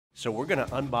So we're gonna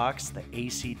unbox the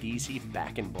AC/DC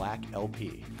Back in Black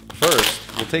LP.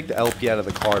 First, we'll take the LP out of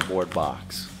the cardboard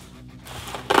box.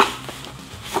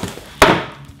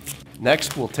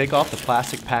 Next, we'll take off the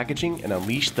plastic packaging and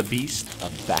unleash the beast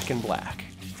of Back in Black.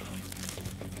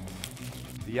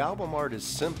 The album art is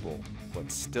simple,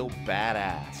 but still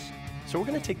badass. So we're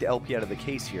going to take the LP out of the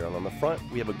case here, and on the front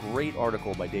we have a great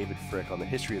article by David Frick on the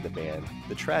history of the band,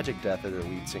 the tragic death of their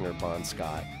lead singer Bon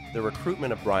Scott, the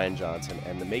recruitment of Brian Johnson,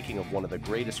 and the making of one of the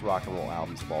greatest rock and roll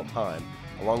albums of all time,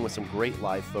 along with some great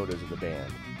live photos of the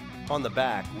band. On the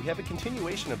back, we have a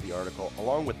continuation of the article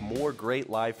along with more great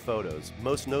live photos,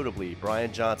 most notably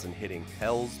Brian Johnson hitting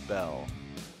Hell's Bell.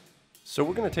 So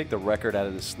we're going to take the record out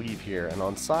of the sleeve here, and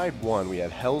on side 1 we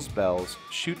have Hell's Bells,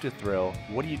 Shoot to Thrill,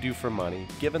 What Do You Do for Money,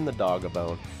 Giving the Dog a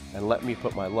Bone, and Let Me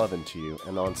Put My Love Into You.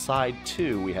 And on side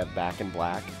 2 we have Back in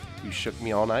Black, You Shook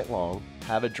Me All Night Long,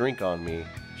 Have a Drink on Me,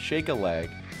 Shake a Leg,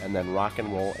 and then Rock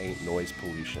and Roll Ain't Noise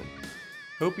Pollution.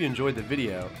 Hope you enjoyed the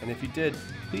video, and if you did,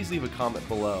 please leave a comment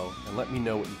below and let me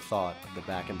know what you thought of the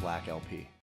Back in Black LP.